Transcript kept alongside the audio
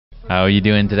How are you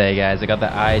doing today, guys? I got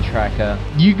the eye tracker.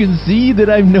 You can see that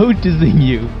I'm noticing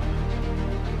you.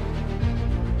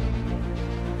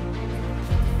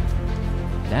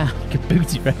 Damn, like a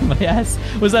booty right in my ass.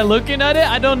 Was I looking at it?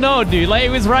 I don't know, dude. Like,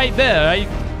 it was right there.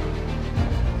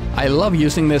 I love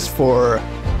using this for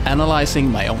analyzing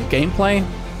my own gameplay.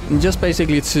 And just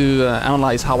basically to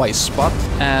analyze how I spot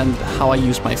and how I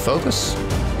use my focus.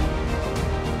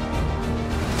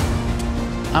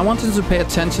 I wanted to pay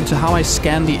attention to how I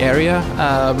scan the area,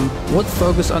 would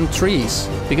focus on trees,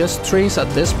 because trees at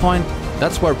this point,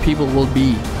 that's where people will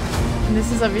be. And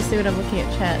this is obviously what I'm looking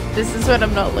at chat. This is what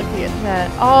I'm not looking at chat.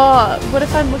 Oh, what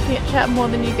if I'm looking at chat more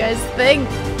than you guys think?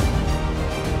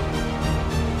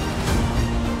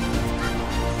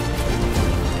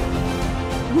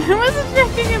 I wasn't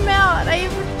checking him out.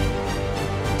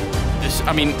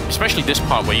 I mean, especially this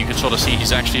part where you can sort of see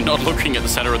he's actually not looking at the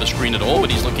center of the screen at all, but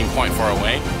he's looking quite far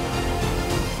away.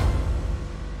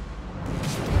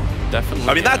 Definitely.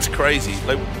 I mean, that's crazy.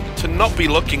 Like, to not be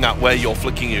looking at where you're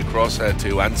flicking your crosshair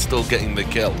to and still getting the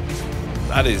kill.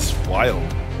 That is wild.